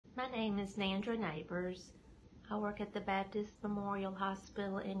My name is Nadra Nabors. I work at the Baptist Memorial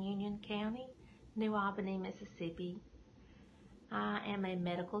Hospital in Union County, New Albany, Mississippi. I am a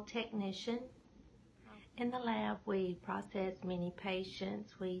medical technician. In the lab, we process many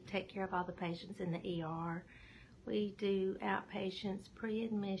patients. We take care of all the patients in the ER. We do outpatients,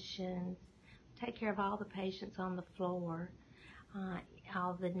 pre-admissions, take care of all the patients on the floor,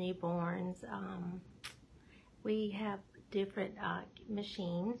 all the newborns. We have different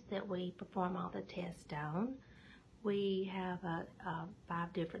machines that we perform all the tests on. We have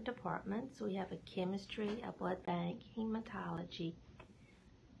 5 different departments. We have a chemistry, a blood bank, hematology,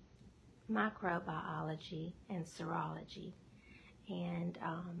 microbiology, and serology. And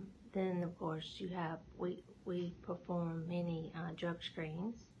then, of course, we perform many drug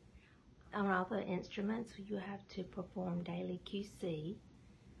screens. On all the instruments, you have to perform daily QC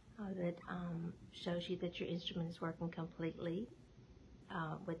that shows you that your instrument is working completely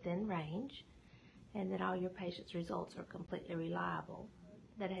within range, and that all your patients' results are completely reliable.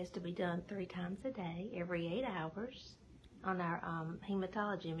 That has to be done 3 times a day, every 8 hours. On our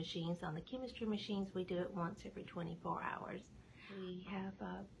hematology machines, on the chemistry machines, we do it once every 24 hours. We have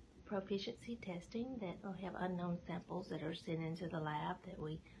proficiency testing that will have unknown samples that are sent into the lab that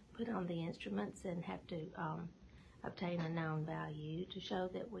we put on the instruments and have to obtain a known value to show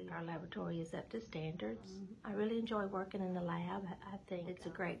that our laboratory is up to standards. I really enjoy working in the lab. I think it's a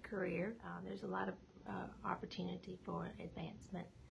great career. There's a lot of opportunity for advancement.